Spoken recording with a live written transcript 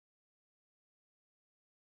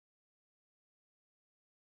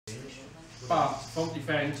but from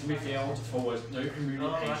defence to midfield to forward, no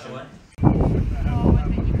communication.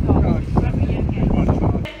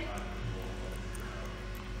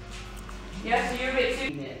 Yeah, so you're a bit too...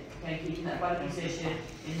 Okay, keeping that body position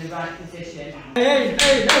in the right position. Hey,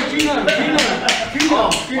 Gino!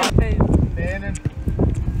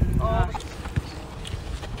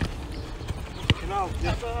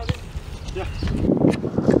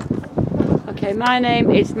 Okay, my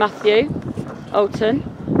name is Matthew Olton,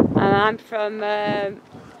 and I'm from,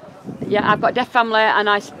 I've got a deaf family and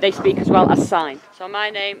they speak as well as sign. So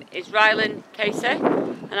my name is Rylan Casey,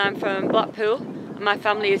 and I'm from Blackpool, and my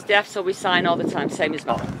family is deaf, so we sign all the time, same as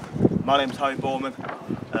well. My name's Harry Bowman,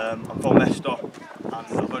 I'm from Leicester, and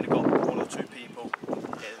I've only got 1 or 2 people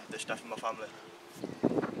that's deaf in my family.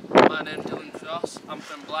 My name's Dylan Cross, I'm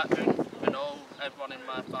from Blackburn, and everyone in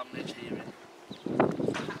my family is hearing.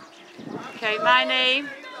 Okay, my name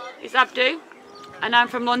is Abdu, and I'm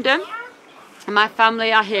from London, and my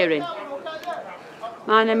family are hearing.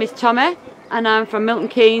 My name is Tommy, and I'm from Milton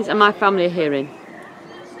Keynes, and my family are hearing.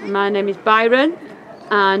 And my name is Byron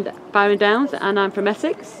Downs, and I'm from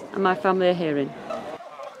Essex, and my family are hearing.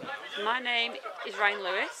 My name is Ryan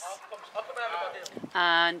Lewis,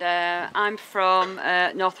 and I'm from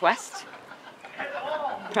Northwest,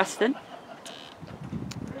 Preston.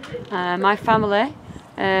 My family,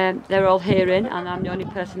 they're all hearing, and I'm the only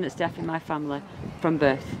person that's deaf in my family from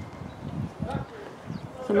birth.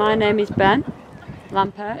 So my name is Ben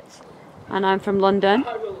Lampert, and I'm from London,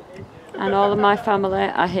 and all of my family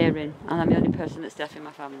are hearing, and I'm the only person that's deaf in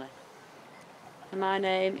my family. And my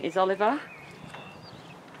name is Oliver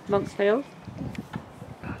Monksfield,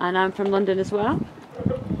 and I'm from London as well,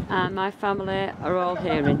 and my family are all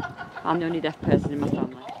hearing. I'm the only deaf person in my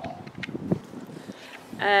family.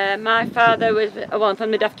 My father was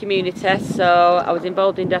from the deaf community, so I was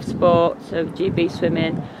involved in deaf sports, so GB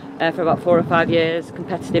swimming for about 4 or 5 years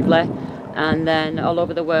competitively, and then all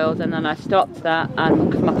over the world, and then I stopped that, and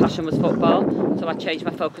because my passion was football, so I changed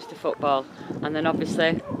my focus to football, and then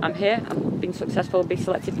obviously I'm here, I've been successful, been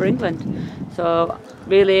selected for England. So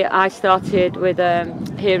really I started with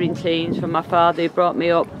hearing teams from my father, who brought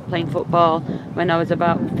me up playing football. When I was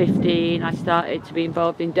about 15 I started to be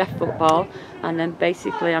involved in deaf football, and then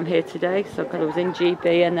basically I'm here today, so because I was in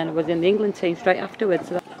GB and then I was in the England team straight afterwards.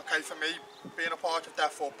 So Okay, for me, being a part of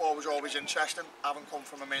deaf football was always interesting. Having come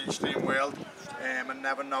from a mainstream world and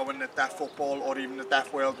never knowing that deaf football or even the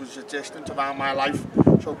deaf world was existent around my life.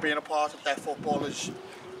 So being a part of deaf football is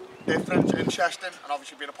different, interesting, and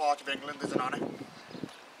obviously being a part of England is an honour.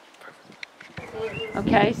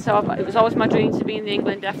 Okay, so it was always my dream to be in the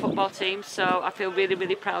England deaf football team, so I feel really,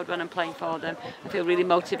 really proud when I'm playing for them. I feel really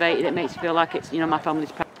motivated, it makes me feel like it's, my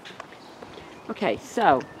family's proud. Okay,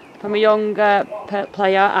 so from a young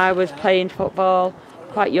player, I was playing football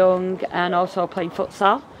quite young and also playing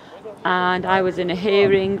futsal, and I was in a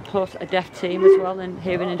hearing plus a deaf team as well, in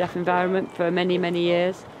hearing and deaf environment for many, many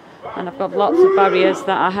years. And I've got lots of barriers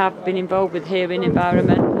that I have been involved with hearing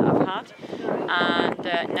environment that I've had,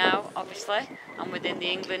 and now obviously I'm within the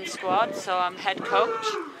England squad, so I'm head coach,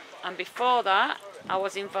 and before that I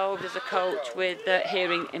was involved as a coach with the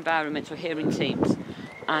hearing environments or hearing teams,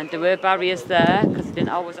 and there were barriers there because I didn't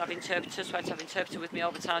always have interpreters, so I had to have interpreter with me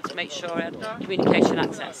all the time to make sure I had communication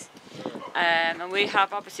access. And we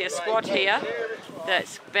have obviously a squad here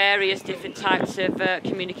that's various different types of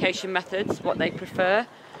communication methods, what they prefer.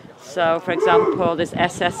 So for example there's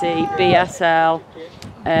SSE, BSL,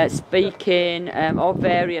 speaking, all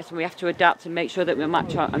various, and we have to adapt and make sure that we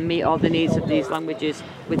match out and meet all the needs of these languages.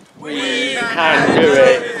 We can do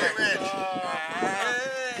it!